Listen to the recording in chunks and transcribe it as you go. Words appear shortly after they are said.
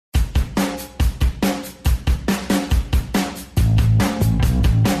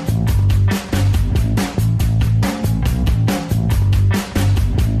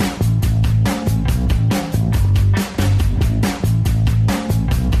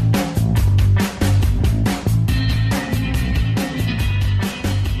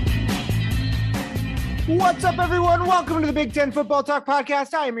up, everyone? Welcome to the Big Ten Football Talk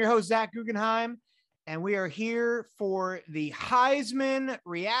Podcast. I am your host, Zach Guggenheim, and we are here for the Heisman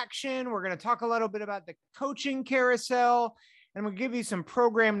reaction. We're going to talk a little bit about the coaching carousel, and we'll give you some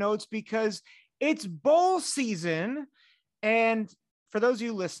program notes because it's bowl season. And for those of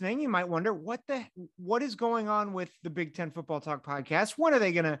you listening, you might wonder what is going on with the Big Ten Football Talk Podcast? When are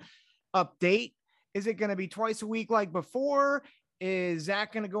they going to update? Is it going to be twice a week like before? Is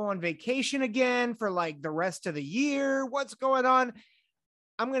Zach going to go on vacation again for like the rest of the year? What's going on?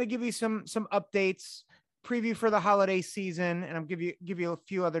 I'm going to give you some updates, preview for the holiday season, and I'm give you a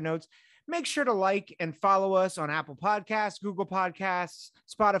few other notes. Make sure to like and follow us on Apple Podcasts, Google Podcasts,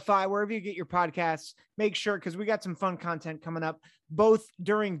 Spotify, wherever you get your podcasts. Make sure, because we got some fun content coming up, both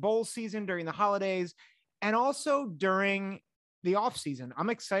during bowl season, during the holidays, and also during the off season. I'm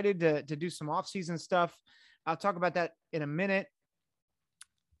excited to do some off season stuff. I'll talk about that in a minute.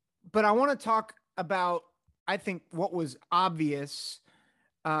 But I want to talk about, I think, what was obvious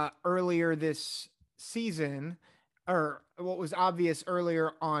earlier this season, or what was obvious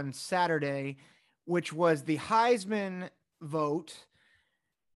earlier on Saturday, which was the Heisman vote.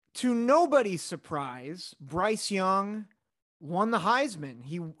 To nobody's surprise, Bryce Young won the Heisman.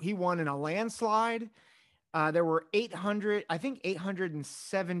 He won in a landslide. There were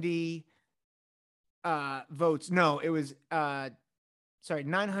 870 votes. No, it was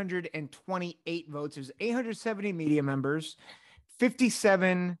 928 votes. It was 870 media members,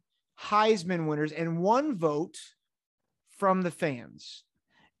 57 Heisman winners, and 1 vote from the fans.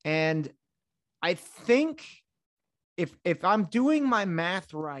 And I think if I'm doing my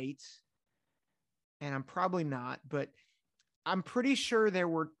math right, and I'm probably not, but I'm pretty sure there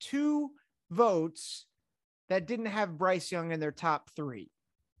were 2 votes that didn't have Bryce Young in their top 3.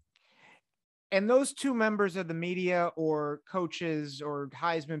 And those 2 members of the media or coaches or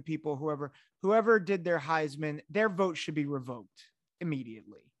Heisman people, whoever did their Heisman, their vote should be revoked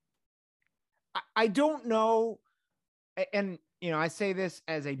immediately. I don't know. And, I say this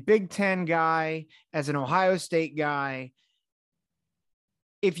as a Big Ten guy, as an Ohio State guy.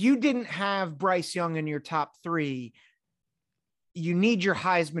 If you didn't have Bryce Young in your top 3, you need your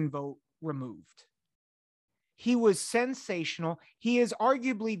Heisman vote removed. He was sensational. He is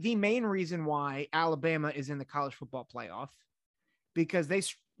arguably the main reason why Alabama is in the college football playoff, because they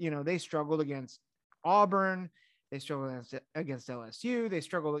struggled against Auburn. They struggled against LSU. They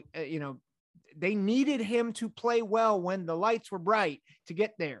struggled, they needed him to play well when the lights were bright to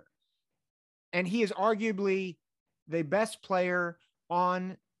get there. And he is arguably the best player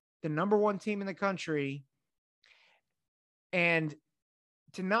on the number 1 team in the country. And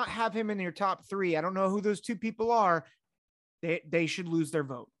to not have him in your top 3, I don't know who those 2 people are. They should lose their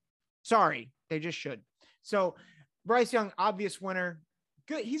vote. Sorry, they just should. So Bryce Young, obvious winner.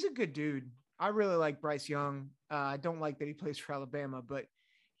 Good. He's a good dude. I really like Bryce Young. I don't like that he plays for Alabama, but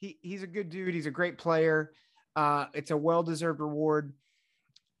he's a good dude. He's a great player. It's a well-deserved reward.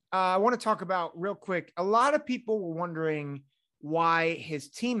 I want to talk about real quick. A lot of people were wondering why his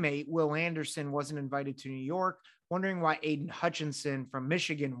teammate, Will Anderson, wasn't invited to New York, wondering why Aiden Hutchinson from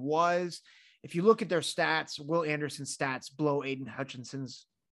Michigan was. If you look at their stats, Will Anderson's stats blow Aiden Hutchinson's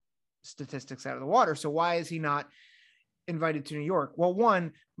statistics out of the water. So why is he not invited to New York? Well,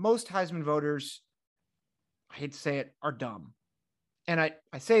 one, most Heisman voters, I hate to say it, are dumb. And I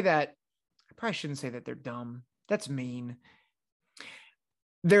say that, I probably shouldn't say that they're dumb. That's mean.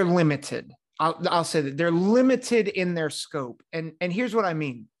 They're limited. I'll say that they're limited in their scope. And here's what I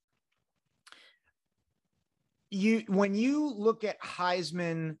mean. When you look at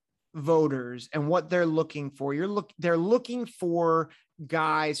Heisman voters and what they're looking for, they're looking for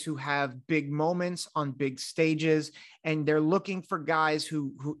guys who have big moments on big stages, and they're looking for guys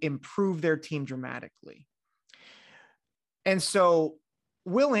who improve their team dramatically. And so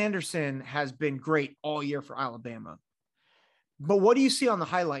Will Anderson has been great all year for Alabama. But what do you see on the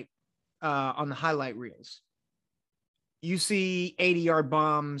highlight reels? You see 80-yard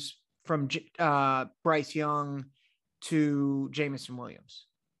bombs from Bryce Young to Jamison Williams.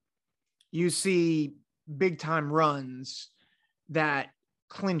 You see big time runs that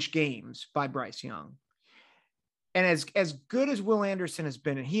clinch games by Bryce Young. And as good as Will Anderson has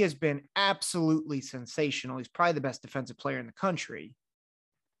been, and he has been absolutely sensational, he's probably the best defensive player in the country.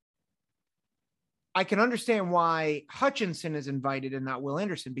 I can understand why Hutchinson is invited and not Will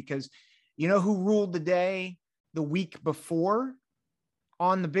Anderson, because you know who ruled the day the week before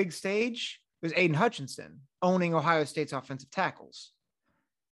on the big stage? It was Aiden Hutchinson, owning Ohio State's offensive tackles.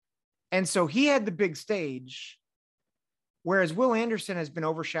 And so he had the big stage, whereas Will Anderson has been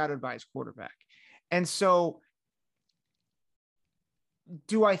overshadowed by his quarterback. And so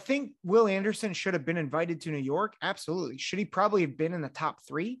Do I think Will Anderson should have been invited to New York? Absolutely. Should he probably have been in the top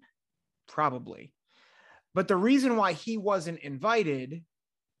 3? Probably. But the reason why he wasn't invited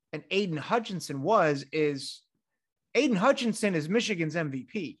and Aiden Hutchinson is Aiden Hutchinson is Michigan's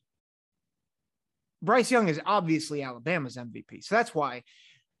MVP. Bryce Young is obviously Alabama's MVP. So that's why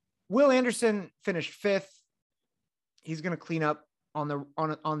Will Anderson finished 5th. He's going to clean up on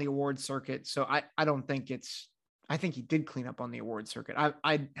the award circuit. So I don't think I think he did clean up on the award circuit.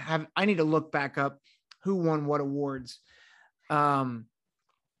 I need to look back up who won what awards. But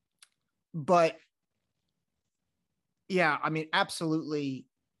yeah, I mean, absolutely.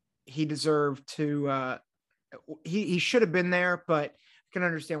 He deserved to, he should have been there, but I can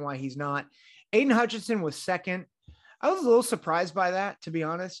understand why he's not. Aiden Hutchinson was 2nd. I was a little surprised by that, to be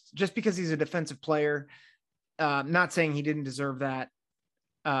honest, just because he's a defensive player. Not saying he didn't deserve that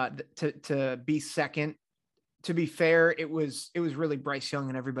to be 2nd. To be fair, it was really Bryce Young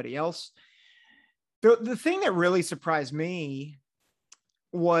and everybody else. The thing that really surprised me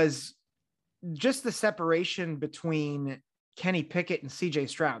was just the separation between Kenny Pickett and CJ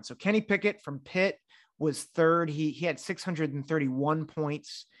Stroud. So Kenny Pickett from Pitt was 3rd. He had 631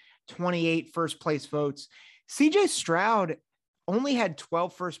 points, 28 first place votes. CJ Stroud only had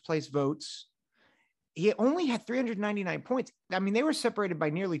 12 first place votes. He only had 399 points. I mean, they were separated by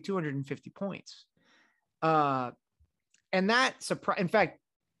nearly 250 points. And that in fact,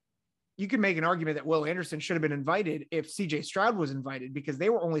 you could make an argument that Will Anderson should have been invited if CJ Stroud was invited, because they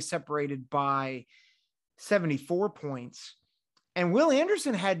were only separated by 74 points. And Will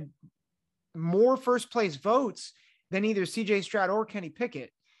Anderson had more first place votes than either CJ Stroud or Kenny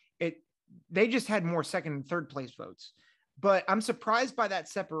Pickett. They just had more second and third place votes. But I'm surprised by that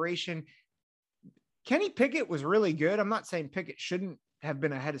separation. Kenny Pickett was really good. I'm not saying Pickett shouldn't have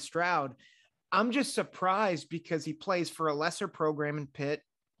been ahead of Stroud. I'm just surprised because he plays for a lesser program in Pitt.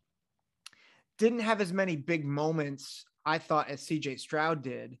 Didn't have as many big moments, I thought, as CJ Stroud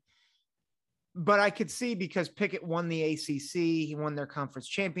did. But I could see, because Pickett won the ACC, he won their conference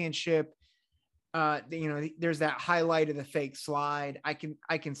championship. There's that highlight of the fake slide. I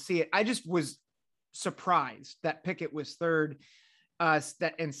can see it. I just was surprised that Pickett was 3rd, and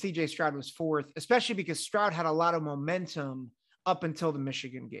CJ Stroud was 4th, especially because Stroud had a lot of momentum up until the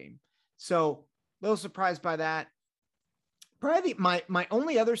Michigan game. So a little surprised by that. Probably my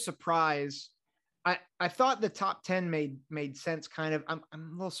only other surprise, I thought the top 10 made sense kind of. I'm a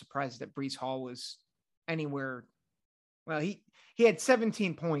little surprised that Breece Hall was anywhere. Well, he had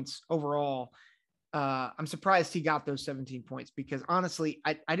 17 points overall. I'm surprised he got those 17 points, because honestly,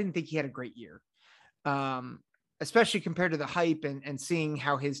 I didn't think he had a great year, especially compared to the hype and seeing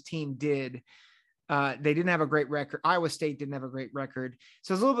how his team did. They didn't have a great record. Iowa State didn't have a great record.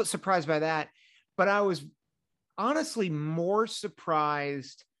 So I was a little bit surprised by that, but I was honestly more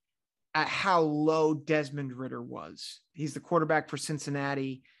surprised at how low Desmond Ridder was. He's the quarterback for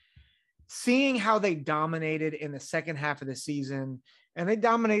Cincinnati. Seeing how they dominated in the second half of the season, and they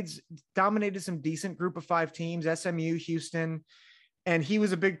dominated some decent group of 5 teams, SMU, Houston, and he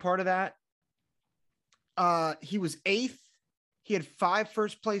was a big part of that. He was 8th. He had 5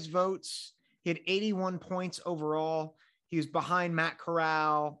 first place votes. He had 81 points overall. He was behind Matt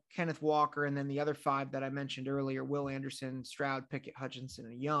Corral, Kenneth Walker, and then the other 5 that I mentioned earlier, Will Anderson, Stroud, Pickett, Hutchinson,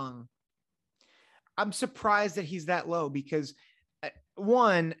 and Young. I'm surprised that he's that low, because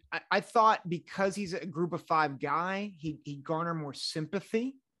one, I thought because he's a group of 5 guy, he'd garner more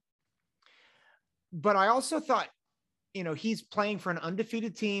sympathy. But I also thought, he's playing for an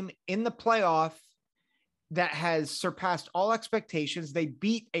undefeated team in the playoff that has surpassed all expectations. They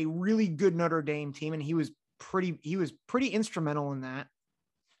beat a really good Notre Dame team, and he was pretty instrumental in that.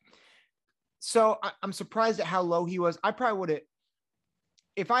 So I'm surprised at how low he was. I probably would have,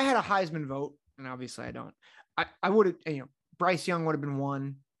 if I had a Heisman vote, and obviously I don't, I would have, Bryce Young would have been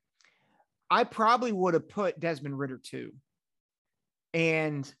 1. I probably would have put Desmond Ridder 2,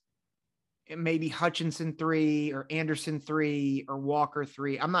 and maybe Hutchinson 3, or Anderson 3, or Walker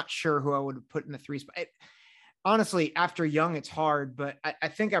 3. I'm not sure who I would have put in the 3 spot. Honestly, after Young, it's hard, but I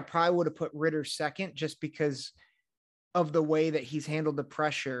think I probably would have put Ridder 2nd, just because of the way that he's handled the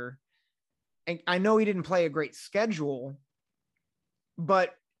pressure. And I know he didn't play a great schedule,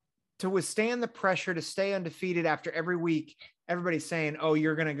 but to withstand the pressure, to stay undefeated after every week, everybody's saying, oh,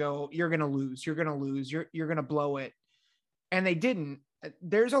 you're going to lose, you're going to blow it. And they didn't.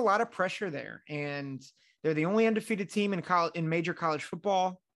 There's a lot of pressure there, and they're the only undefeated team in major college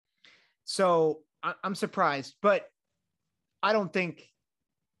football. So I'm surprised, but I don't think,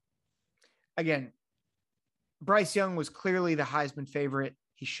 again, Bryce Young was clearly the Heisman favorite.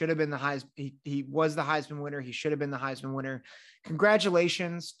 He should have been the Heisman. He was the Heisman winner. He should have been the Heisman winner.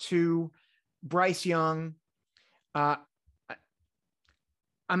 Congratulations to Bryce Young. I'm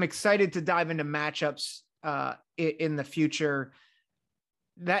excited to dive into matchups in the future.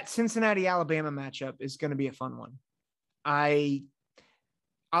 That Cincinnati Alabama matchup is going to be a fun one.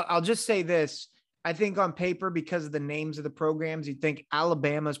 I'll just say this. I think on paper, because of the names of the programs, you'd think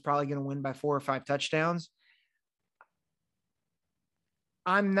Alabama is probably going to win by 4 or 5 touchdowns.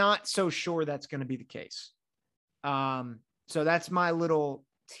 I'm not so sure that's going to be the case. So that's my little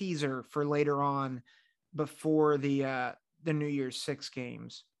teaser for later on before the New Year's 6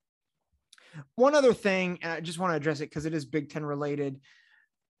 games. One other thing, and I just want to address it because it is Big Ten related.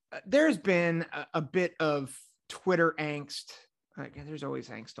 There's been a bit of Twitter angst. There's always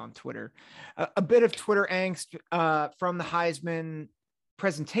angst on Twitter. A bit of Twitter angst from the Heisman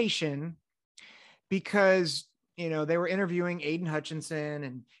presentation because, they were interviewing Aiden Hutchinson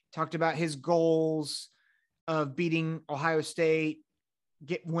and talked about his goals of beating Ohio State,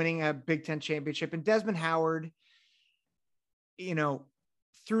 winning a Big Ten championship. And Desmond Howard,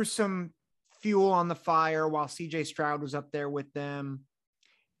 threw some fuel on the fire while CJ Stroud was up there with them.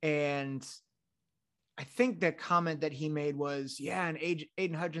 And I think the comment that he made was, and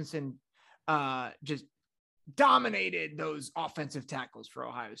Aiden Hutchinson just dominated those offensive tackles for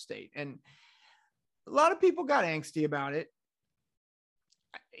Ohio State. And a lot of people got angsty about it.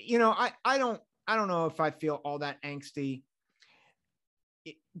 I don't know if I feel all that angsty.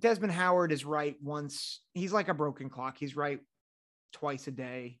 Desmond Howard is right once. He's like a broken clock. He's right twice a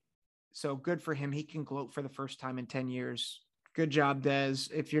day. So good for him. He can gloat for the first time in 10 years. Good job, Des.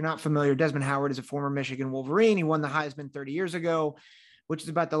 If you're not familiar, Desmond Howard is a former Michigan Wolverine. He won the Heisman 30 years ago, which is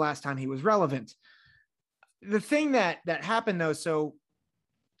about the last time he was relevant. The thing that happened, though, so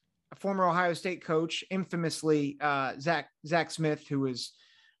a former Ohio State coach, infamously Zach Smith, who was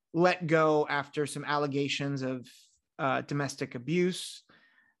let go after some allegations of domestic abuse,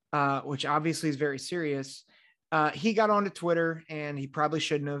 which obviously is very serious. He got onto Twitter, and he probably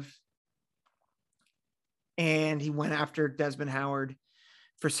shouldn't have. And he went after Desmond Howard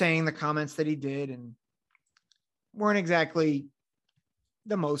for saying the comments that he did and weren't exactly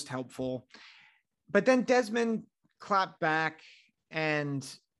the most helpful. But then Desmond clapped back and,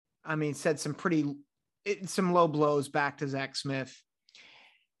 said some low blows back to Zach Smith.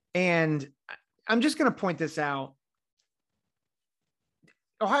 And I'm just going to point this out.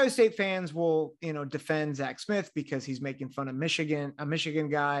 Ohio State fans will, defend Zach Smith because he's making fun of Michigan, a Michigan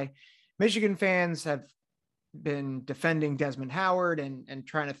guy. Michigan fans have been defending Desmond Howard and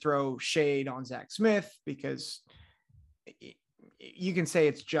trying to throw shade on Zach Smith because you can say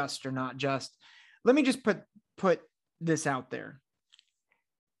it's just or not just. Let me just put this out there.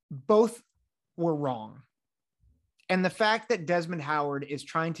 Both were wrong. And the fact that Desmond Howard is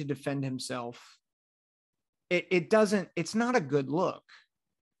trying to defend himself, it's not a good look.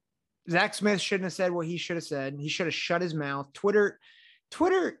 Zach Smith shouldn't have said what he should have said. He should have shut his mouth. Twitter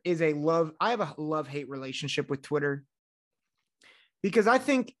is I have a love-hate relationship with Twitter because I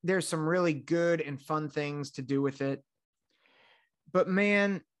think there's some really good and fun things to do with it. But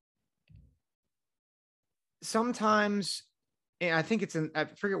man, sometimes, and I think I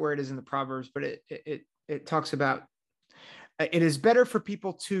forget where it is in the Proverbs, but it talks about, it is better for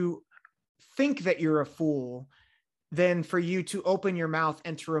people to think that you're a fool than for you to open your mouth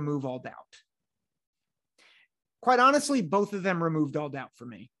and to remove all doubt. Quite honestly, both of them removed all doubt for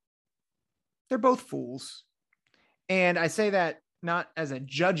me. They're both fools. And I say that not as a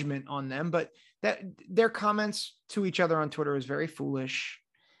judgment on them, but that their comments to each other on Twitter is very foolish.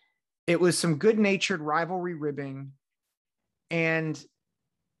 It was some good-natured rivalry ribbing. And,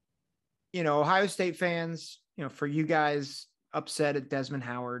 Ohio State fans, for you guys upset at Desmond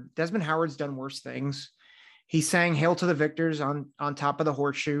Howard's done worse things. He sang Hail to the Victors on top of the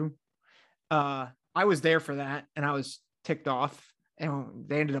horseshoe. I was there for that, and I was ticked off, and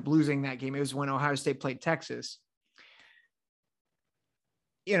they ended up losing that game. It was when Ohio State played Texas.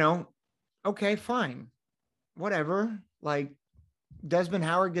 Okay, fine. Whatever. Like, Desmond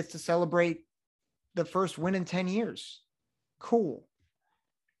Howard gets to celebrate the first win in 10 years. Cool.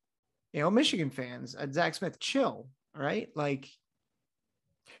 Michigan fans, Zach Smith, chill, right? Like,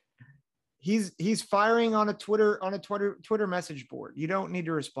 he's firing on a Twitter message board. You don't need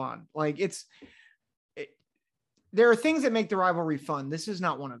to respond. Like, there are things that make the rivalry fun. This is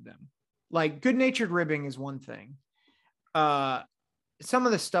not one of them. Like, good-natured ribbing is one thing. Some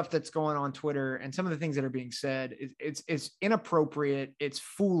of the stuff that's going on Twitter and some of the things that are being said, it's inappropriate. It's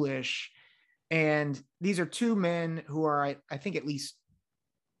foolish. And these are two men who are, I think, at least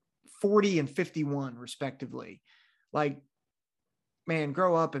 40 and 51 respectively. Like, man,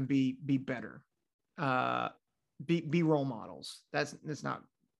 grow up and be better. Be role models. That's not.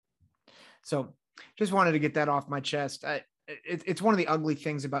 So just wanted to get that off my chest. It's one of the ugly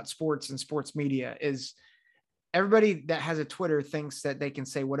things about sports and sports media is everybody that has a Twitter thinks that they can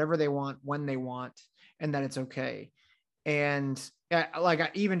say whatever they want when they want and that it's okay. And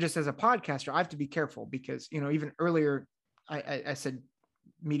even just as a podcaster, I have to be careful because, even earlier I said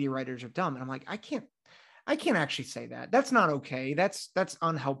media writers are dumb. And I'm like, I can't actually say that. That's not okay. That's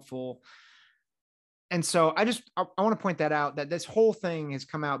unhelpful. And so I want to point that out, that this whole thing has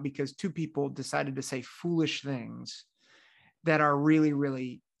come out because two people decided to say foolish things that are really,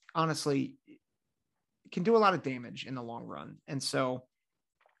 really, honestly, can do a lot of damage in the long run. And so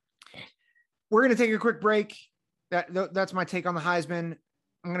we're going to take a quick break. That's my take on the Heisman.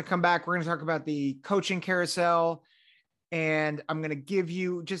 I'm going to come back. We're going to talk about the coaching carousel, and I'm going to give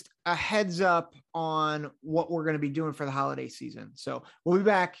you just a heads up on what we're going to be doing for the holiday season. So we'll be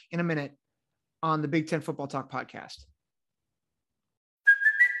back in a minute on the Big Ten Football Talk podcast.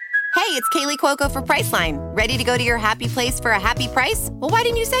 Hey, it's Kaylee Cuoco for Priceline. Ready to go to your happy place for a happy price? Well, why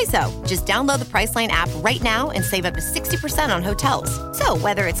didn't you say so? Just download the Priceline app right now and save up to 60% on hotels. So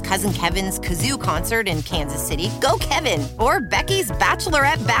whether it's Cousin Kevin's Kazoo Concert in Kansas City, go Kevin, or Becky's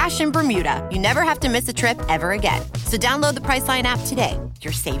Bachelorette Bash in Bermuda, you never have to miss a trip ever again. So download the Priceline app today.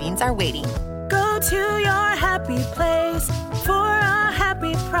 Your savings are waiting. Go to your happy place for a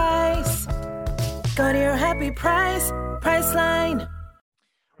happy price. Go to your happy price, Priceline.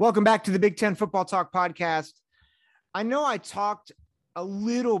 Welcome back to the Big Ten Football Talk podcast. I know I talked a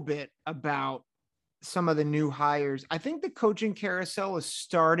little bit about some of the new hires. I think the coaching carousel is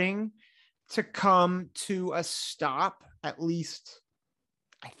starting to come to a stop. At least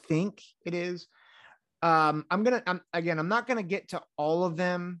I think it is. I'm not going to get to all of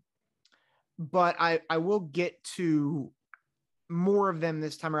them, but I will get to more of them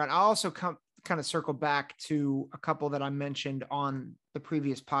this time around. I'll also kind of circle back to a couple that I mentioned on the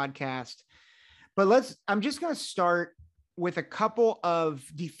previous podcast, but I'm just going to start with a couple of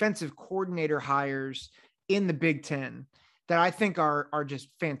defensive coordinator hires in the Big Ten that I think are just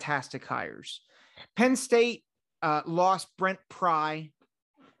fantastic hires. Penn State lost Brent Pry.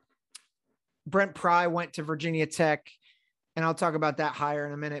 Brent Pry went to Virginia Tech, and I'll talk about that hire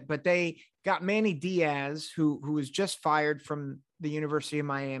in a minute, but they got Manny Diaz, who was just fired from the University of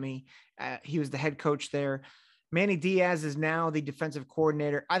Miami. He was the head coach there. Manny Diaz is now the defensive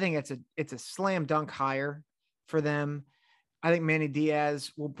coordinator. I think it's a slam dunk hire for them. I think Manny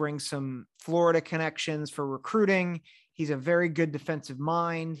Diaz will bring some Florida connections for recruiting. He's a very good defensive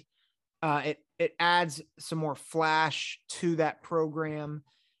mind. It adds some more flash to that program.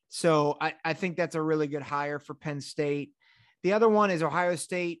 So I think that's a really good hire for Penn State. The other one is Ohio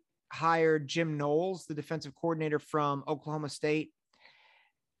State hired Jim Knowles, the defensive coordinator from Oklahoma State.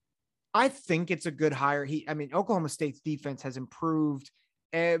 I think it's a good hire. Oklahoma State's defense has improved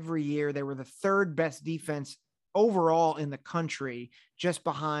every year. They were the third best defense overall in the country, just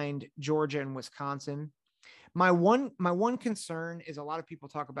behind Georgia and Wisconsin. My one concern is a lot of people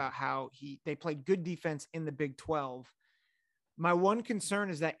talk about how they played good defense in the Big 12. My one concern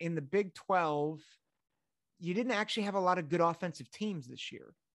is that in the Big 12, you didn't actually have a lot of good offensive teams this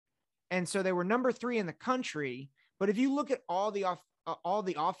year. And so they were number 3 in the country. But if you look at all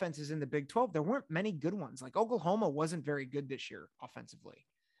the offenses in the Big 12, there weren't many good ones. Like Oklahoma wasn't very good this year offensively.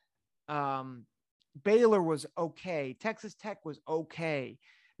 Baylor was okay. Texas Tech was okay.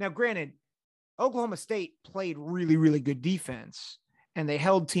 Now, granted, Oklahoma State played really, really good defense, and they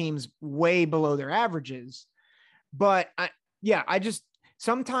held teams way below their averages. But I just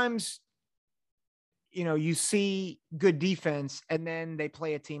sometimes, you see good defense, and then they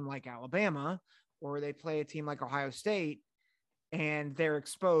play a team like Alabama or they play a team like Ohio State, and they're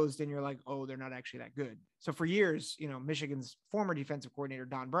exposed, and you're like, oh, they're not actually that good. So for years, Michigan's former defensive coordinator,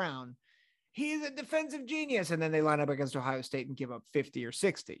 Don Brown, he's a defensive genius. And then they line up against Ohio State and give up 50 or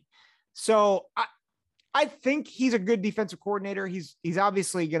 60. So I think he's a good defensive coordinator. He's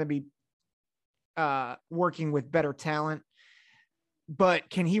obviously going to be working with better talent, but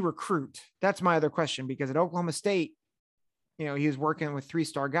can he recruit? That's my other question, because at Oklahoma State, he was working with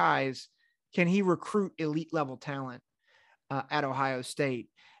 3-star guys. Can he recruit elite level talent at Ohio State?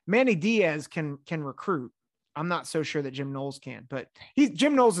 Manny Diaz can recruit. I'm not so sure that Jim Knowles can, but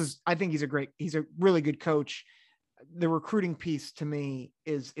Jim Knowles I think he's a really good coach. The recruiting piece to me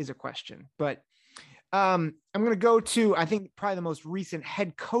is a question, but I'm going to go to, I think, probably the most recent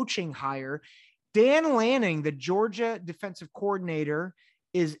head coaching hire. Dan Lanning, the Georgia defensive coordinator,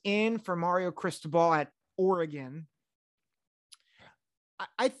 is in for Mario Cristobal at Oregon.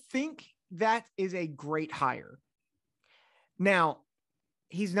 I think that is a great hire. Now,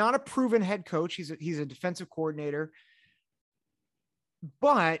 he's not a proven head coach. He's a defensive coordinator,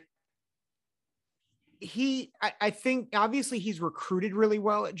 but I think obviously he's recruited really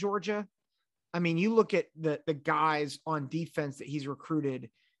well at Georgia. I mean, you look at the guys on defense that he's recruited,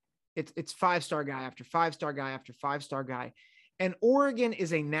 it's 5-star guy after 5-star guy after 5-star guy. And Oregon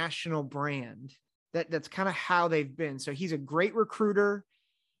is a national brand. That's kind of how they've been. So he's a great recruiter.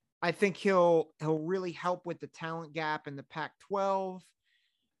 I think he'll really help with the talent gap in the Pac-12.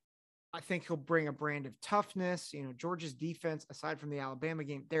 I think he'll bring a brand of toughness. You know, Georgia's defense, aside from the Alabama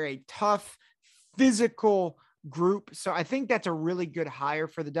game, they're a tough, physical group. So I think that's a really good hire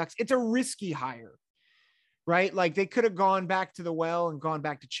for the Ducks. It's a risky hire, right? Like they could have gone back to the well and gone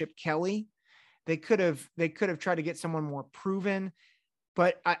back to Chip Kelly. They could have tried to get someone more proven,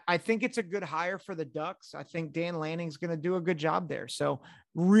 but I think it's a good hire for the Ducks. I think Dan Lanning's going to do a good job there. So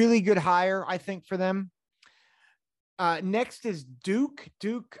really good hire, I think, for them. Next is Duke.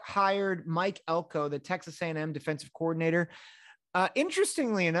 Duke hired Mike Elko, the Texas A&M defensive coordinator.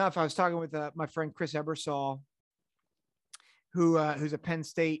 Interestingly enough, I was talking with my friend Chris Ebersol, who's a Penn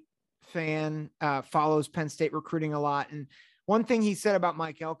State fan, follows Penn State recruiting a lot. And one thing he said about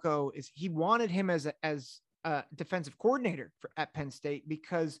Mike Elko is he wanted him as a defensive coordinator at Penn State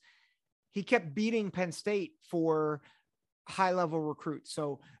because he kept beating Penn State for high-level recruits.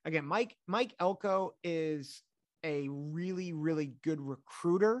 So again, Mike Elko is a really, really good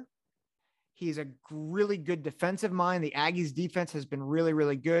recruiter. He's a really good defensive mind. The Aggies defense has been really,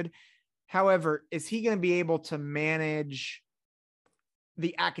 really good. However, is he going to be able to manage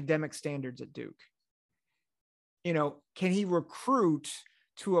the academic standards at Duke? You know, can he recruit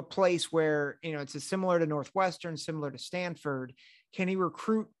to a place where, you know, it's similar to Northwestern, similar to Stanford? Can he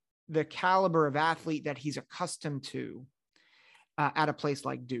recruit the caliber of athlete that he's accustomed to at a place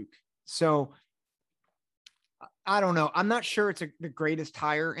like Duke? So I don't know. I'm not sure it's the greatest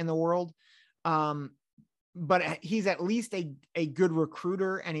hire in the world. But he's at least a good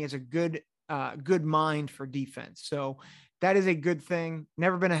recruiter, and he has a good mind for defense. So that is a good thing.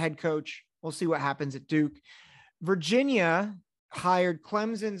 Never been a head coach. We'll see what happens at Duke. Virginia hired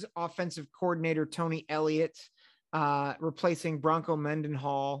Clemson's offensive coordinator, Tony Elliott, replacing Bronco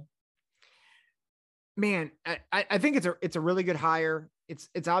Mendenhall. Man, I think it's a really good hire.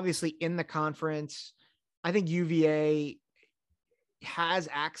 It's obviously in the conference. I think UVA has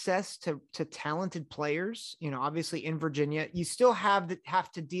access to talented players. You know, obviously in Virginia, you still have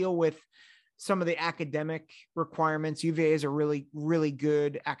to deal with some of the academic requirements. UVA is a really, really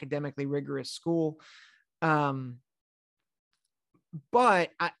good, academically rigorous school. But I'm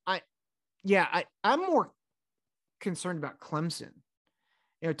more concerned about Clemson.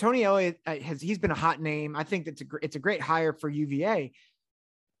 You know, Tony Elliott he's been a hot name. I think it's a great hire for UVA.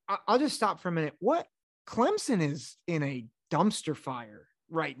 I'll just stop for a minute. What Clemson is in a dumpster fire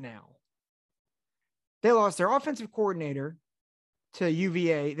right now. They lost their offensive coordinator to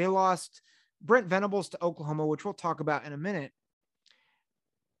UVA. They lost Brent Venables to Oklahoma, which we'll talk about in a minute.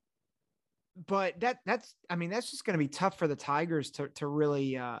 But that's just going to be tough for the Tigers to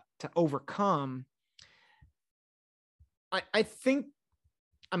really to overcome. I think,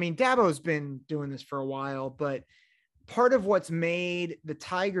 Dabo's been doing this for a while, but part of what's made the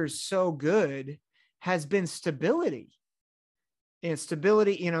Tigers so good has been stability. And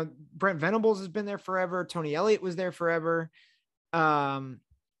stability, you know, Brent Venables has been there forever. Tony Elliott was there forever. So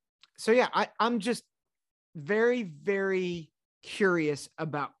yeah, I'm just very, very curious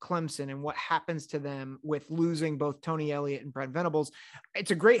about Clemson and what happens to them with losing both Tony Elliott and Brent Venables.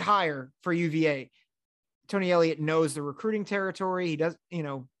 It's a great hire for UVA. Tony Elliott knows the recruiting territory. He does, you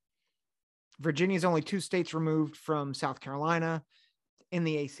know, Virginia's only 2 states removed from South Carolina in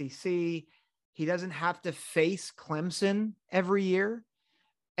the ACC. He doesn't have to face Clemson every year.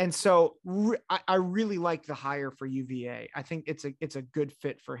 And so I really like the hire for UVA. I think it's a good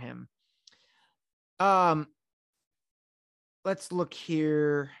fit for him. Let's look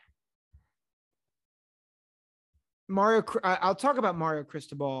here. I'll talk about Mario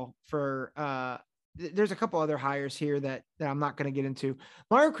Cristobal for, there's a couple other hires here that I'm not going to get into.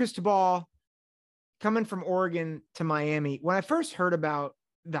 Mario Cristobal coming from Oregon to Miami. When I first heard about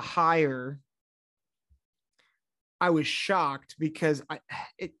the hire, I was shocked because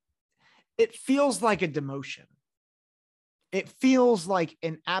it feels like a demotion. It feels like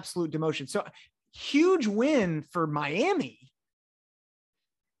an absolute demotion. So huge win for Miami.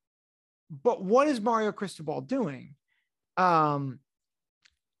 But what is Mario Cristobal doing? Now,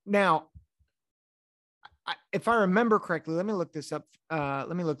 if I remember correctly, let me look this up.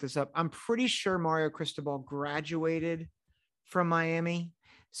 I'm pretty sure Mario Cristobal graduated from Miami.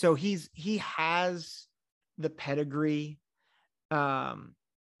 So he has the pedigree.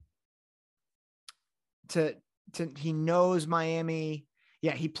 he knows Miami.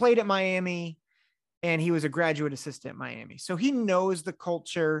 Yeah, he played at Miami and he was a graduate assistant at Miami. So he knows the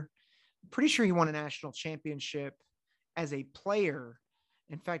culture. Pretty sure he won a national championship as a player.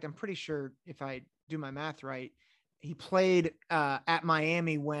 In fact, I'm pretty sure, if I do my math right, he played at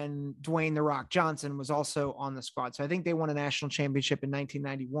Miami when Dwayne "The Rock" Johnson was also on the squad. So I think they won a national championship in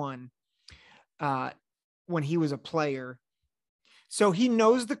 1991 when he was a player. So he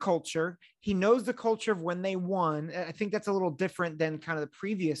knows the culture. He knows the culture of when they won. I think that's a little different than kind of the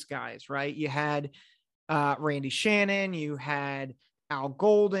previous guys, right? You had Randy Shannon, you had Al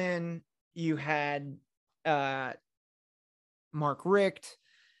Golden, you had Mark Richt,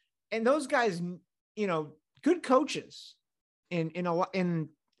 and those guys, good coaches in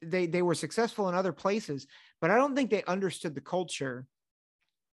they were successful in other places, but I don't think they understood the culture.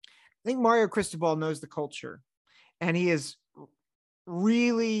 I think Mario Cristobal knows the culture, and he is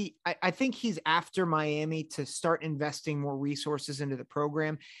really, I think he's after Miami to start investing more resources into the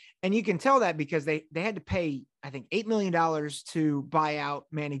program. And you can tell that because they had to pay, I think, $8 million to buy out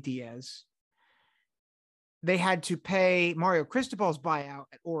Manny Diaz. They had to pay Mario Cristobal's buyout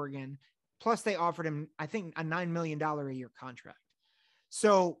at Oregon. Plus they offered him, I think, a $9 million a year contract.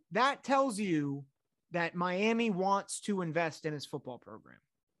 So that tells you that Miami wants to invest in his football program.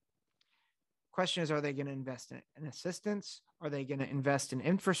 Question is, are they going to invest in assistants? Are they going to invest in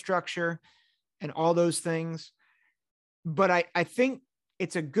infrastructure and all those things? But I think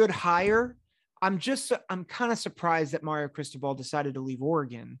it's a good hire. I'm kind of surprised that Mario Cristobal decided to leave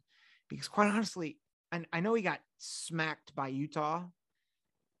Oregon, because quite honestly, I know he got smacked by Utah,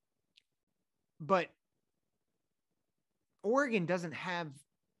 but Oregon doesn't have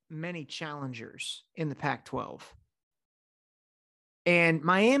many challengers in the Pac-12. And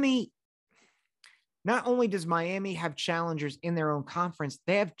Miami, not only does Miami have challengers in their own conference,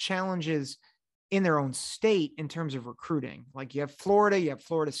 they have challenges in their own state in terms of recruiting. Like you have Florida, you have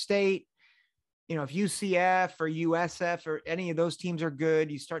Florida State. If UCF or USF or any of those teams are good,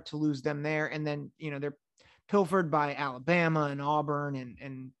 you start to lose them there. And then, they're pilfered by Alabama and Auburn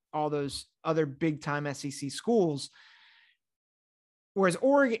and all those other big time SEC schools. Whereas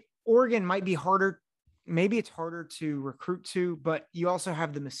Oregon might be harder. Maybe it's harder to recruit to, but you also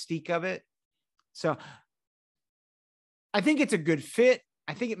have the mystique of it. So I think it's a good fit.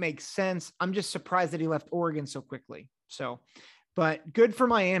 I think it makes sense. I'm just surprised that he left Oregon so quickly. So, but good for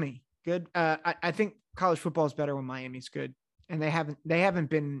Miami. Good. I think college football is better when Miami's good, and they haven't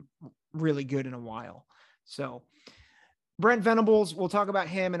been really good in a while. So Brent Venables, we'll talk about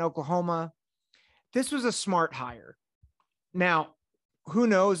him in Oklahoma. This was a smart hire. Now, who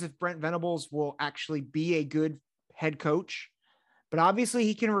knows if Brent Venables will actually be a good head coach, but obviously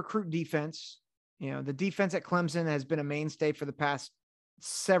he can recruit defense. The defense at Clemson has been a mainstay for the past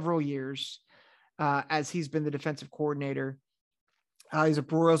several years as he's been the defensive coordinator. He's a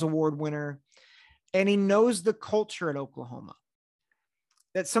Broyles Award winner, and he knows the culture at Oklahoma.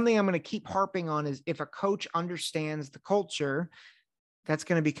 That's something I'm going to keep harping on, is if a coach understands the culture, that's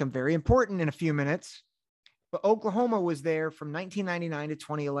going to become very important in a few minutes. But Oklahoma was there from 1999 to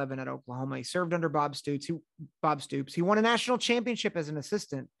 2011 at Oklahoma. He served under Bob Stoops. He won a national championship as an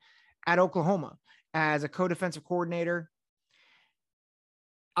assistant at Oklahoma as a co-defensive coordinator.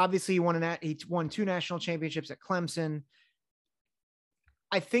 Obviously, he won 2 national championships at Clemson.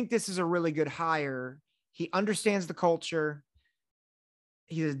 I think this is a really good hire. He understands the culture.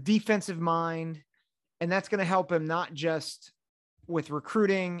 He has a defensive mind, and that's going to help him not just with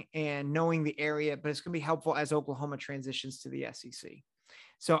recruiting and knowing the area, but it's going to be helpful as Oklahoma transitions to the SEC.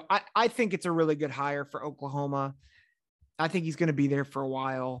 So I think it's a really good hire for Oklahoma. I think he's going to be there for a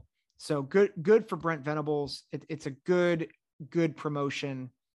while. So good for Brent Venables. It's a good promotion.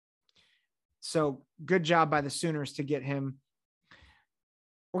 So good job by the Sooners to get him.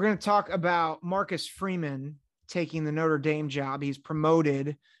 We're going to talk about Marcus Freeman taking the Notre Dame job. He's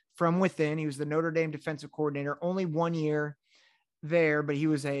promoted from within. He was the Notre Dame defensive coordinator, only 1 year there, but he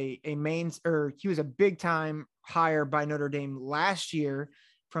was he was a big time hire by Notre Dame last year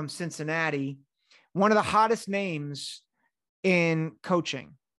from Cincinnati. One of the hottest names in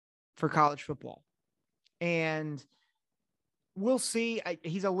coaching for college football. And we'll see.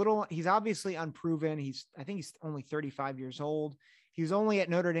 He's obviously unproven. I think he's only 35 years old. He was only at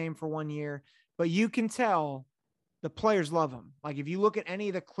Notre Dame for 1 year, but you can tell the players love him. Like if you look at any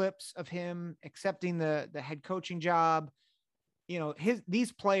of the clips of him accepting the head coaching job,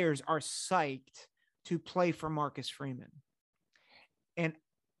 these players are psyched to play for Marcus Freeman. And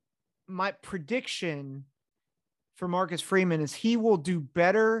my prediction for Marcus Freeman is he will do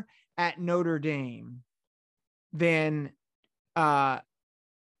better at Notre Dame than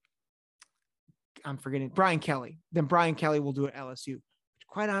I'm forgetting Brian Kelly. Then Brian Kelly will do at LSU, which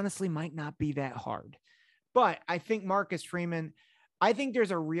quite honestly might not be that hard. But I think Marcus Freeman, I think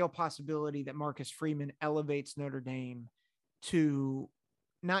there's a real possibility that Marcus Freeman elevates Notre Dame to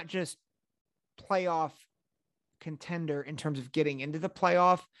not just playoff contender in terms of getting into the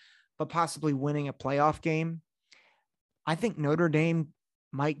playoff, but possibly winning a playoff game. I think Notre Dame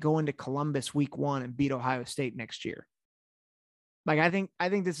might go into Columbus week 1 and beat Ohio State next year. Like, I think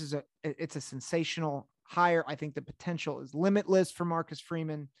this is it's a sensational hire. I think the potential is limitless for Marcus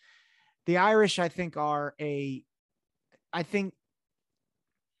Freeman. The Irish, I think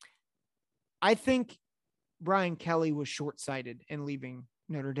Brian Kelly was short-sighted in leaving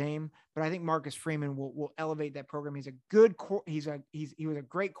Notre Dame, but I think Marcus Freeman will elevate that program. He's a good, he was a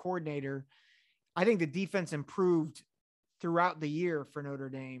great coordinator. I think the defense improved throughout the year for Notre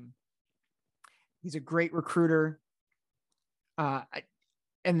Dame. He's a great recruiter.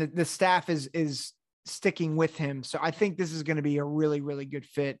 And the staff is sticking with him. So I think this is going to be a really, really good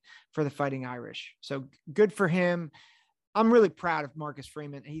fit for the Fighting Irish. So good for him. I'm really proud of Marcus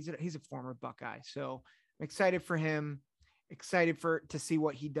Freeman. He's a former Buckeye. So I'm excited for him, to see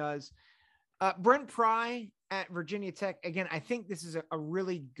what he does. Brent Pry at Virginia Tech. Again, I think this is a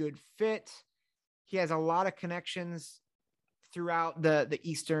really good fit. He has a lot of connections throughout the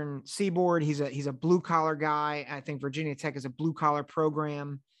Eastern Seaboard. He's a blue collar guy. I think Virginia Tech is a blue collar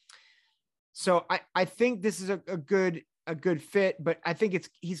program. So I think this is a good fit, but I think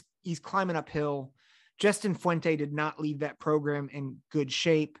he's climbing uphill. Justin Fuente did not leave that program in good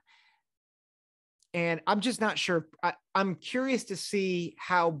shape. And I'm just not sure. I'm curious to see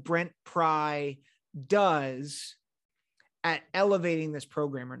how Brent Pry does at elevating this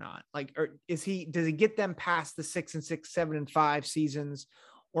program or not. Like, or does he get them past the 6-6, 7-5 seasons,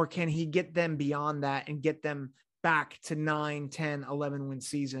 or can he get them beyond that and get them back to 9, 10, 11 win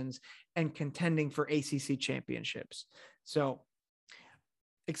seasons and contending for ACC championships? So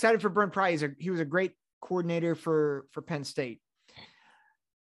excited for Brent Pry. He was a great coordinator for Penn State.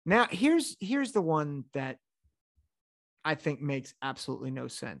 Now here's the one that I think makes absolutely no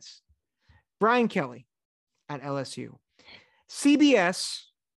sense. Brian Kelly at LSU. CBS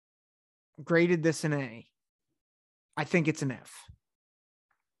graded this an A. I think it's an F.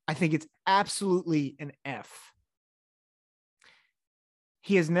 I think it's absolutely an F.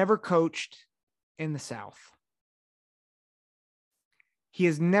 He has never coached in the South. He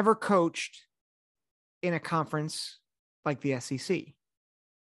has never coached in a conference like the SEC.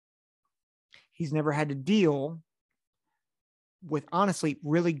 He's never had to deal with, honestly,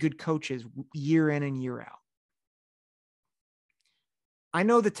 really good coaches year in and year out. I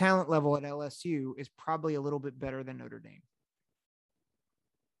know the talent level at LSU is probably a little bit better than Notre Dame.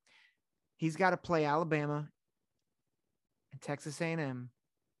 He's got to play Alabama and Texas A&M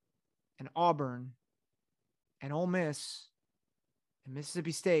and Auburn and Ole Miss and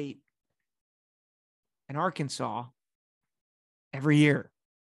Mississippi State and Arkansas every year.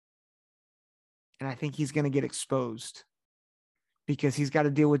 And I think he's going to get exposed because he's got to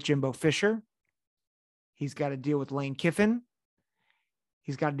deal with Jimbo Fisher. He's got to deal with Lane Kiffin.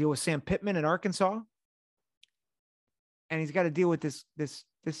 He's got to deal with Sam Pittman at Arkansas. And he's got to deal with this,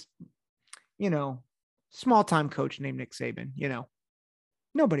 small time coach named Nick Saban,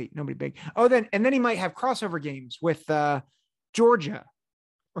 nobody big. Oh, then he might have crossover games with Georgia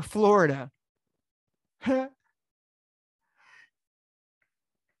or Florida.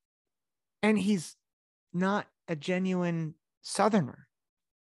 And he's not a genuine Southerner.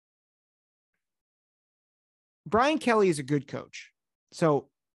 Brian Kelly is a good coach. So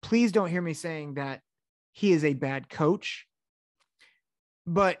please don't hear me saying that he is a bad coach.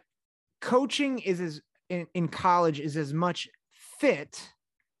 But coaching in college is as much fit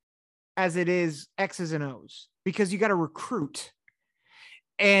as it is X's and O's, because you got to recruit.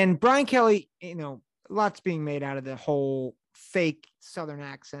 And Brian Kelly, lots being made out of the whole fake Southern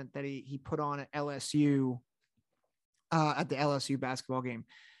accent that he put on at LSU, at the LSU basketball game.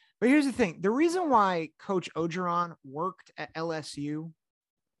 But here's the thing. The reason why Coach Orgeron worked at LSU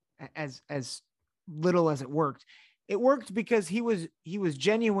as little as it worked because he was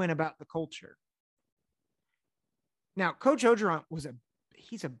genuine about the culture. Now, Coach Orgeron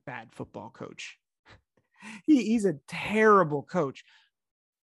he's a bad football coach. He's a terrible coach,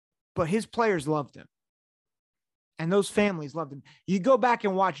 but his players loved him. And those families loved him. You go back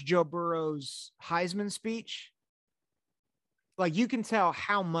and watch Joe Burrow's Heisman speech. Like, you can tell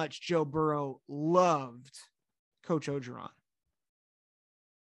how much Joe Burrow loved Coach Orgeron.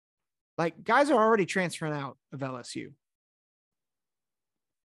 Like, guys are already transferring out of LSU.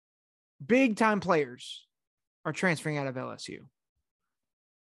 Big time players are transferring out of LSU.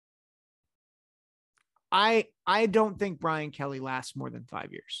 I don't think Brian Kelly lasts more than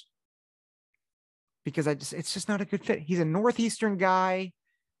 5 years because it's just not a good fit. He's a Northeastern guy.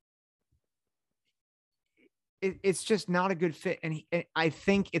 It's just not a good fit. And I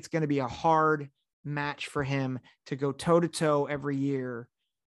think it's going to be a hard match for him to go toe to toe every year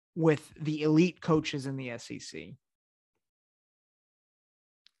with the elite coaches in the SEC.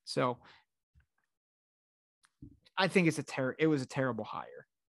 So I think it was a terrible hire,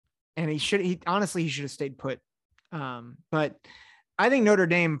 and he should have stayed put. But I think Notre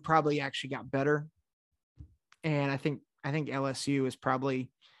Dame probably actually got better. And I think LSU is probably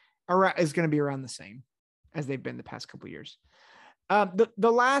is going to be around the same as they've been the past couple of years.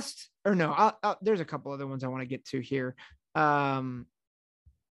 The last, or no, there's a couple other ones I want to get to here. I'll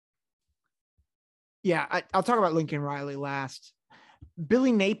talk about Lincoln Riley last.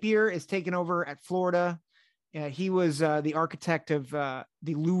 Billy Napier is taking over at Florida. He was the architect of the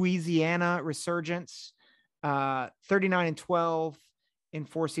Louisiana resurgence, 39-12 in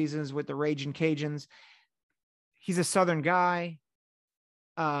 4 seasons with the Ragin' Cajuns. He's a Southern guy.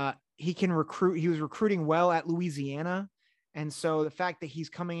 He can recruit. He was recruiting well at Louisiana. And so the fact that he's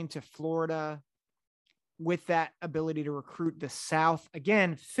coming into Florida with that ability to recruit the South,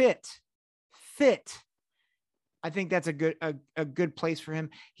 again, fit. I think that's a good place for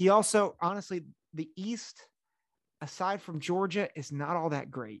him. He also, honestly, the East, aside from Georgia, is not all that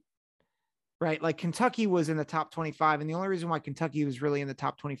great, right? Like Kentucky was in the top 25. And the only reason why Kentucky was really in the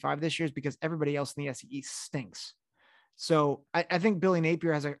top 25 this year is because everybody else in the SEC stinks. So I think Billy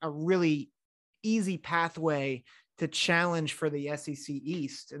Napier has a really easy pathway to challenge for the SEC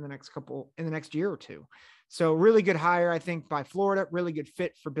East in the next year or two. So really good hire, I think, by Florida, really good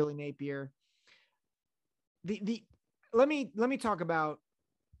fit for Billy Napier. Let me talk about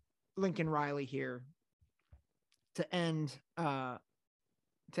Lincoln Riley here to end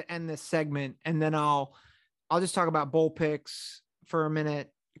this segment, and then I'll just talk about bowl picks for a minute,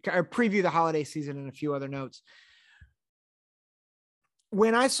 or preview the holiday season and a few other notes.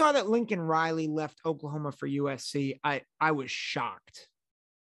 When I saw that Lincoln Riley left Oklahoma for USC, I was shocked.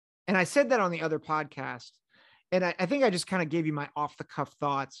 And I said that on the other podcast, and I think I just kind of gave you my off the cuff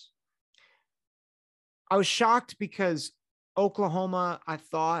thoughts. I was shocked because Oklahoma, I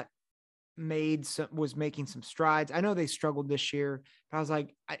thought, was making some strides. I know they struggled this year, but I was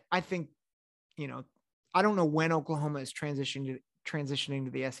like, I think, I don't know when Oklahoma is transitioning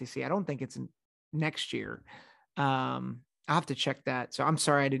to the SEC. I don't think it's next year. I'll have to check that. So I'm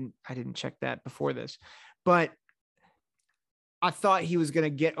sorry I didn't check that before this, but I thought he was going to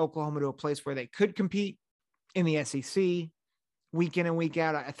get Oklahoma to a place where they could compete in the SEC week in and week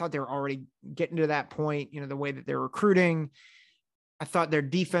out. I thought they were already getting to that point, the way that they're recruiting. I thought their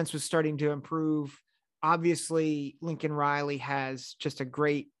defense was starting to improve. Obviously, Lincoln Riley has just a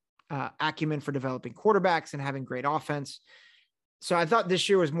great acumen for developing quarterbacks and having great offense. So I thought this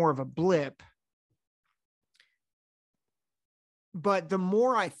year was more of a blip. But the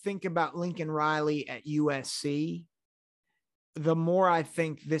more I think about Lincoln Riley at USC, the more I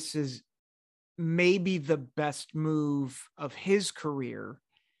think this is maybe the best move of his career.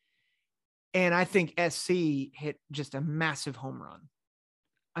 And I think SC hit just a massive home run.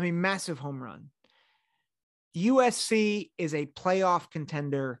 Massive home run. USC is a playoff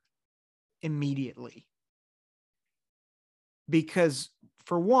contender immediately. Because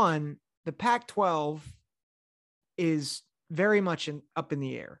for one, the Pac-12 is very much up in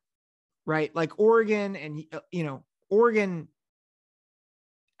the air, right? Like Oregon and, Oregon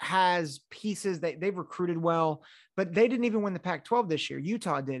has pieces that they've recruited well, but they didn't even win the Pac-12 this year.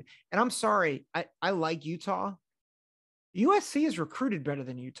 Utah did. And I'm sorry, I like Utah. USC has recruited better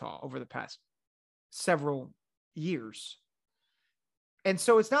than Utah over the past several years. And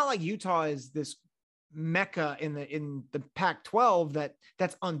so it's not like Utah is this mecca in the Pac-12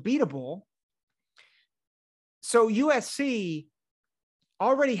 that's unbeatable. So USC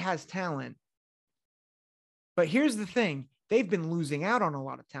already has talent, but here's the thing. They've been losing out on a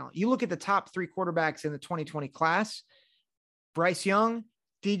lot of talent. You look at the top 3 quarterbacks in the 2020 class, Bryce Young,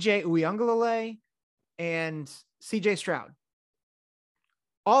 DJ Uiagalelei, and CJ Stroud,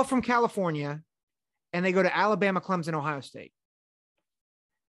 all from California, and they go to Alabama, Clemson, Ohio State.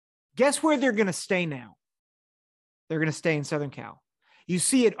 Guess where they're going to stay now? They're going to stay in Southern Cal. You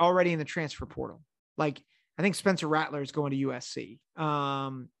see it already in the transfer portal. Like, I think Spencer Rattler is going to USC.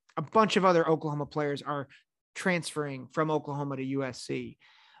 A bunch of other Oklahoma players are transferring from Oklahoma to USC.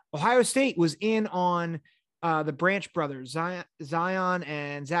 Ohio State was in on the Branch brothers, Zion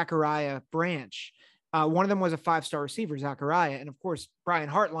and Zachariah Branch. One of them was a 5-star receiver, Zachariah. And of course, Brian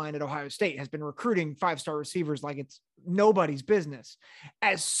Hartline at Ohio State has been recruiting 5-star receivers like it's nobody's business.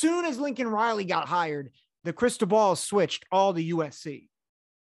 As soon as Lincoln Riley got hired, the crystal ball switched all to USC.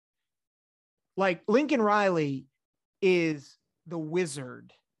 Like, Lincoln Riley is the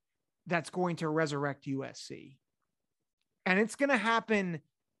wizard that's going to resurrect USC. And it's going to happen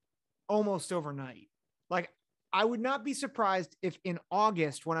almost overnight. Like, I would not be surprised if in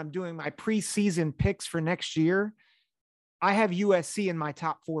August, when I'm doing my preseason picks for next year, I have USC in my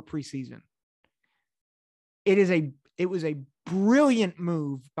top 4 preseason. It was a brilliant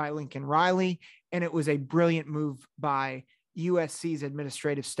move by Lincoln Riley, and it was a brilliant move by USC's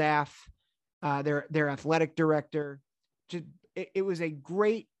administrative staff, their athletic director. It was a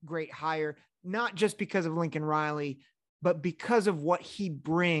great hire, not just because of Lincoln Riley, but because of what he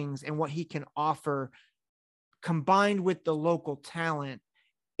brings and what he can offer, combined with the local talent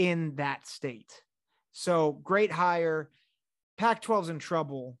in that state. So great hire. Pac-12's in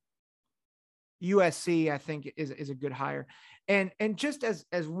trouble. USC, I think, is a good hire. And just as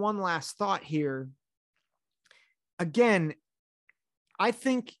one last thought here, again, I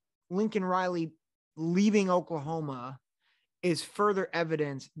think Lincoln Riley leaving Oklahoma is further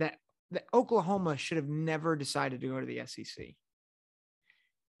evidence that Oklahoma should have never decided to go to the SEC.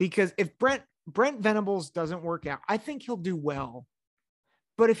 Because if Brent Venables doesn't work out, I think he'll do well.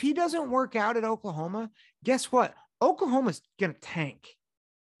 But if he doesn't work out at Oklahoma, guess what? Oklahoma's going to tank,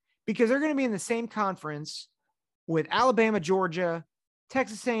 because they're going to be in the same conference with Alabama, Georgia,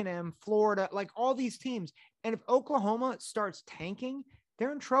 Texas A&M, Florida, like all these teams. And if Oklahoma starts tanking,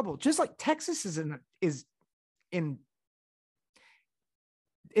 they're in trouble. Just like Texas is in.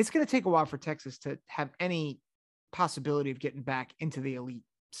 It's going to take a while for Texas to have any possibility of getting back into the elite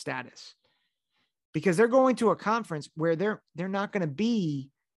status, because they're going to a conference where they're not going to be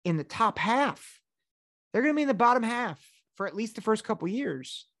in the top half. They're going to be in the bottom half for at least the first couple of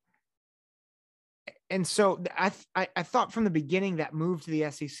years. And so I thought from the beginning that move to the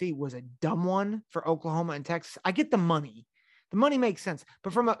SEC was a dumb one for Oklahoma and Texas. I get the money. The money makes sense.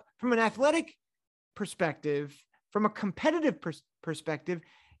 But from an athletic perspective, from a competitive perspective,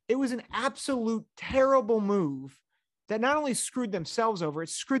 it was an absolute terrible move that not only screwed themselves over, it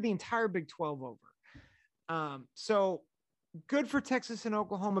screwed the entire Big 12 over. So good for Texas and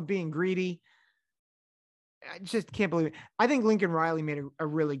Oklahoma being greedy. I just can't believe it. I think Lincoln Riley made a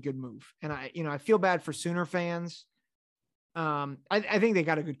really good move. And I feel bad for Sooner fans. I think they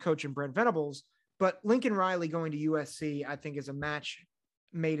got a good coach in Brent Venables, but Lincoln Riley going to USC, I think, is a match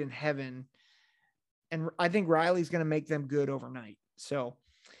made in heaven. And I think Riley's going to make them good overnight. So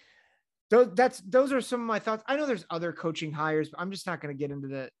those are some of my thoughts. I know there's other coaching hires, but I'm just not going to get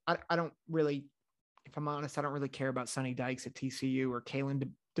into I don't really, if I'm honest, I don't really care about Sonny Dykes at TCU or Kalen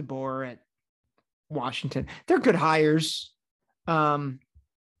DeBoer at Washington. They're good hires. But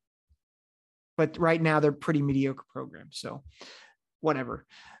right now they're pretty mediocre programs. So whatever.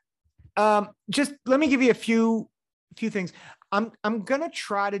 Just let me give you a few things. I'm going to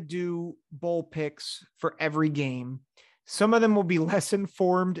try to do bowl picks for every game. Some of them will be less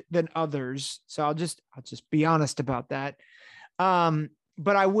informed than others. So I'll just be honest about that.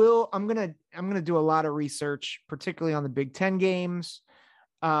 But I'm going to do a lot of research, particularly on the Big Ten games.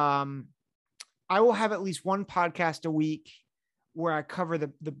 I will have at least one podcast a week where I cover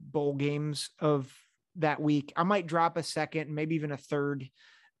the bowl games of that week. I might drop a second, maybe even a third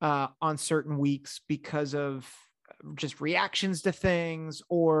on certain weeks because of just reactions to things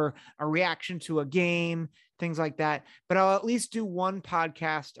or a reaction to a game, things like that. But I'll at least do one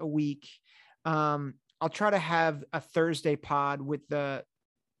podcast a week. I'll try to have a Thursday pod with the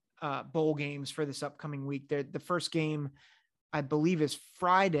bowl games for this upcoming week. The first game, I believe, is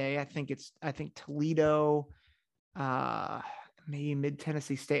Friday. I think Toledo, maybe Mid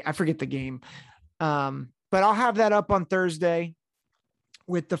Tennessee State. I forget the game. But I'll have that up on Thursday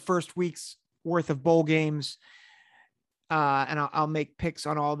with the first week's worth of bowl games. And I'll make picks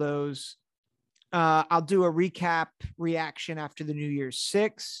on all those. I'll do a recap reaction after the New Year's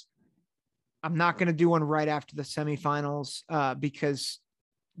Six. I'm not going to do one right after the semifinals because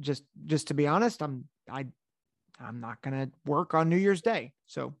just to be honest, I'm not going to work on New Year's Day.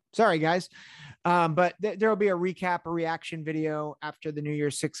 So sorry, guys. But there'll be a recap, a reaction video after the New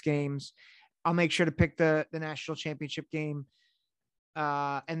Year's Six games. I'll make sure to pick the national championship game.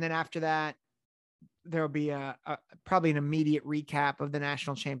 And then after that, there'll be probably an immediate recap of the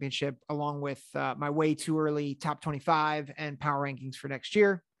national championship along with my way too early top 25 and power rankings for next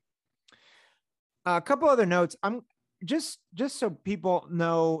year. A couple other notes. I'm just so people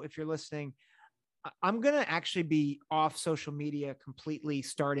know, if you're listening, I'm going to actually be off social media completely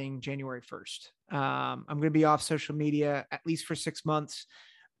starting January 1st. I'm going to be off social media at least for 6 months.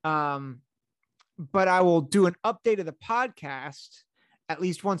 But I will do an update of the podcast at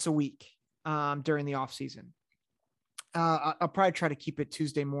least once a week during the off season. I'll probably try to keep it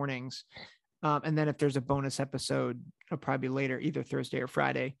Tuesday mornings. And then if there's a bonus episode, it'll probably be later, either Thursday or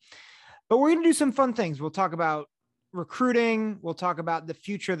Friday. But we're going to do some fun things. We'll talk about recruiting. We'll talk about the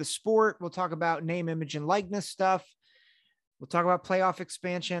future of the sport. We'll talk about name, image, and likeness stuff. We'll talk about playoff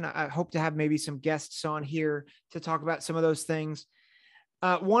expansion. I hope to have maybe some guests on here to talk about some of those things.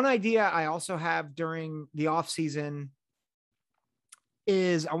 One idea I also have during the off season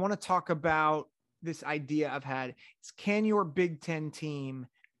is I want to talk about this idea I've had. Is, can your Big Ten team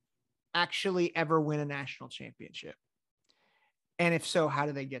actually ever win a national championship? And if so, how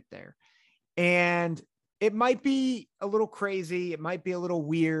do they get there? And it might be a little crazy. It might be a little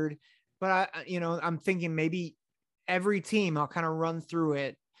weird, but I'm thinking maybe every team, I'll kind of run through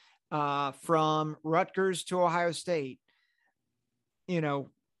it from Rutgers to Ohio State.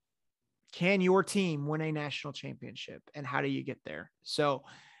 Can your team win a national championship, and how do you get there? So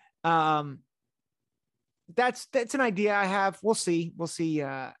that's an idea I have. We'll see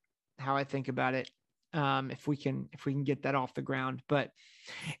how I think about it. If we can get that off the ground, but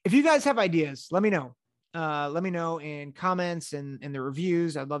if you guys have ideas, let me know. Let me know in comments and in the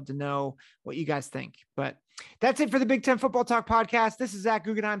reviews. I'd love to know what you guys think. But that's it for the Big Ten Football Talk podcast. This is Zach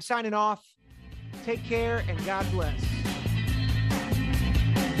Guggenheim signing off. Take care and God bless.